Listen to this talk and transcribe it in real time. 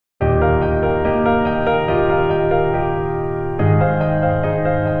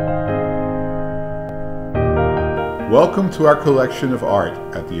Welcome to our collection of art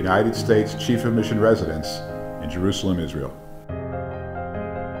at the United States Chief of Mission Residence in Jerusalem, Israel.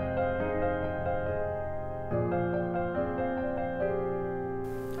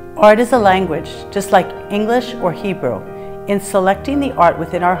 Art is a language, just like English or Hebrew. In selecting the art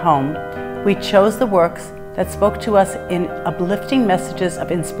within our home, we chose the works that spoke to us in uplifting messages of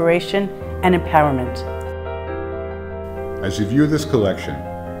inspiration and empowerment. As you view this collection,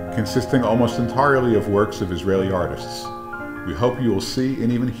 consisting almost entirely of works of Israeli artists, we hope you will see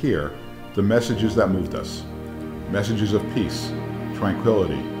and even hear the messages that moved us. Messages of peace,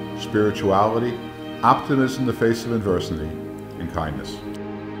 tranquility, spirituality, optimism in the face of adversity, and kindness.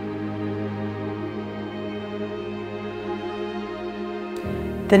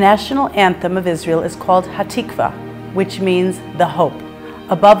 The national anthem of Israel is called Hatikva, which means the hope.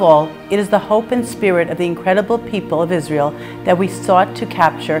 Above all, it is the hope and spirit of the incredible people of Israel that we sought to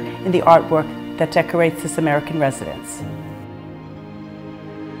capture in the artwork that decorates this American residence.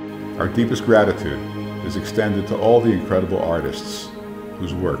 Our deepest gratitude is extended to all the incredible artists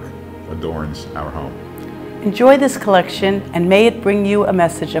whose work adorns our home. Enjoy this collection, and may it bring you a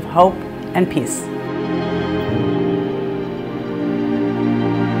message of hope and peace.